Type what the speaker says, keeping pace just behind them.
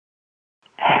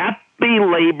Happy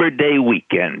Labor Day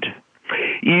weekend.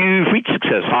 You've reached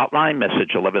Success Hotline,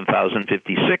 message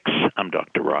 11,056. I'm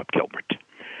Dr. Rob Gilbert.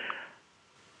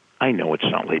 I know it's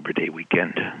not Labor Day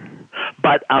weekend,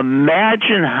 but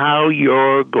imagine how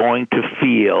you're going to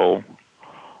feel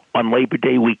on Labor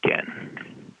Day weekend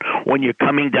when you're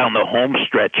coming down the home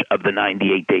stretch of the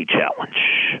 98-day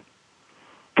challenge.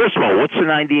 First of all, what's the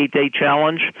 98-day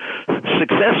challenge?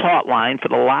 Success Hotline for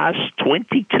the last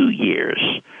 22 years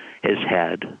has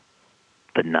had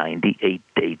the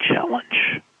 98-day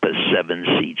challenge, the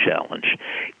 7C challenge.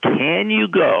 Can you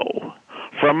go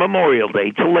from Memorial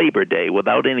Day to Labor Day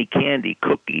without any candy,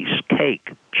 cookies,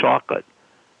 cake, chocolate,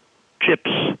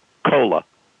 chips, cola,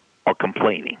 or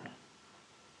complaining?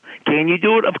 Can you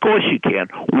do it? Of course you can.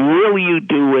 Will you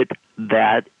do it?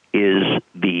 That is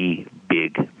the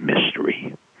big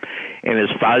mystery. And as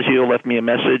Fazio left me a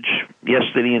message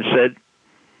yesterday and said,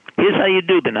 here's how you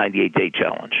do the 98-day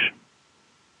challenge.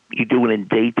 You do it in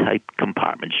day-type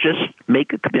compartments. Just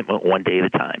make a commitment one day at a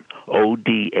time.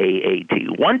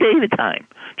 ODAAT. One day at a time.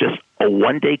 Just a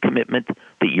one-day commitment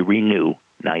that you renew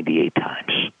 98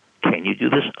 times. Can you do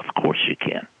this? Of course you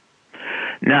can.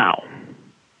 Now,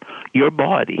 your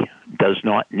body does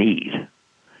not need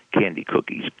candy,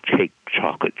 cookies, cake,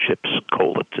 chocolate, chips,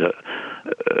 cola to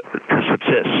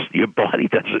subsist. Your body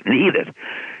doesn't need it.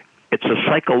 It's a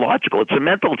psychological, it's a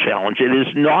mental challenge. It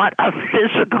is not a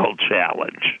physical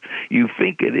challenge. You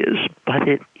think it is, but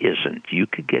it isn't. You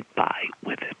could get by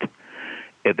with it.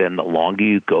 And then the longer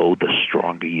you go, the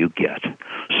stronger you get.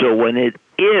 So when it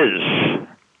is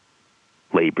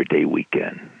Labor Day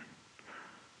weekend,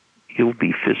 you'll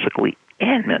be physically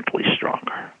and mentally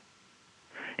stronger.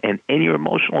 And in your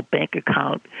emotional bank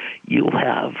account, you'll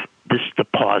have this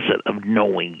deposit of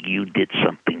knowing you did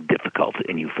something difficult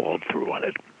and you followed through on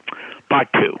it. Part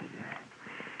 2.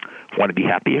 Want to be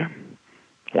happier?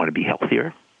 Want to be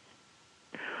healthier?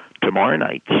 Tomorrow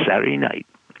night, Saturday night,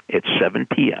 at 7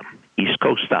 p.m., East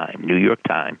Coast time, New York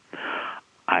time,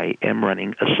 I am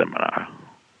running a seminar,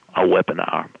 a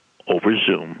webinar over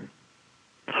Zoom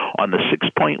on the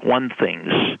 6.1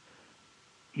 things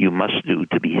you must do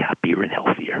to be happier and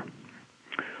healthier.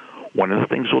 One of the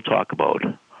things we'll talk about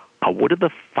are what are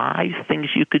the 5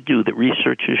 things you could do that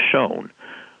research has shown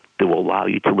that will allow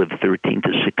you to live 13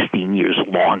 to 16 years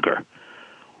longer.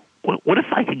 What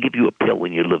if I could give you a pill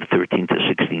and you live 13 to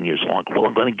 16 years longer? Well,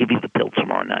 I'm going to give you the pill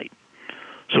tomorrow night.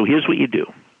 So here's what you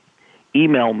do.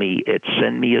 Email me at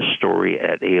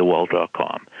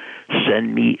sendmeastory@AOL.com.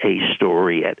 Send me a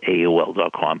story at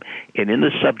AOL.com. And in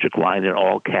the subject line, in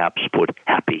all caps, put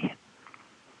happy.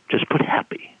 Just put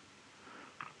happy.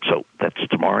 So that's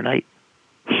tomorrow night,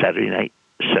 Saturday night,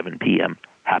 7 p.m.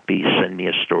 Happy. Send me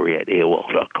a story at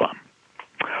AOL.com.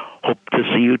 Hope to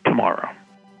see you tomorrow.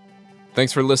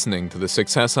 Thanks for listening to the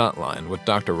Success Hotline with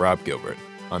Dr. Rob Gilbert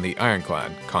on the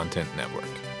Ironclad Content Network.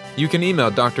 You can email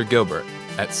Dr. Gilbert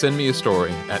at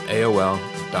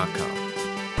sendmeastory@AOL.com.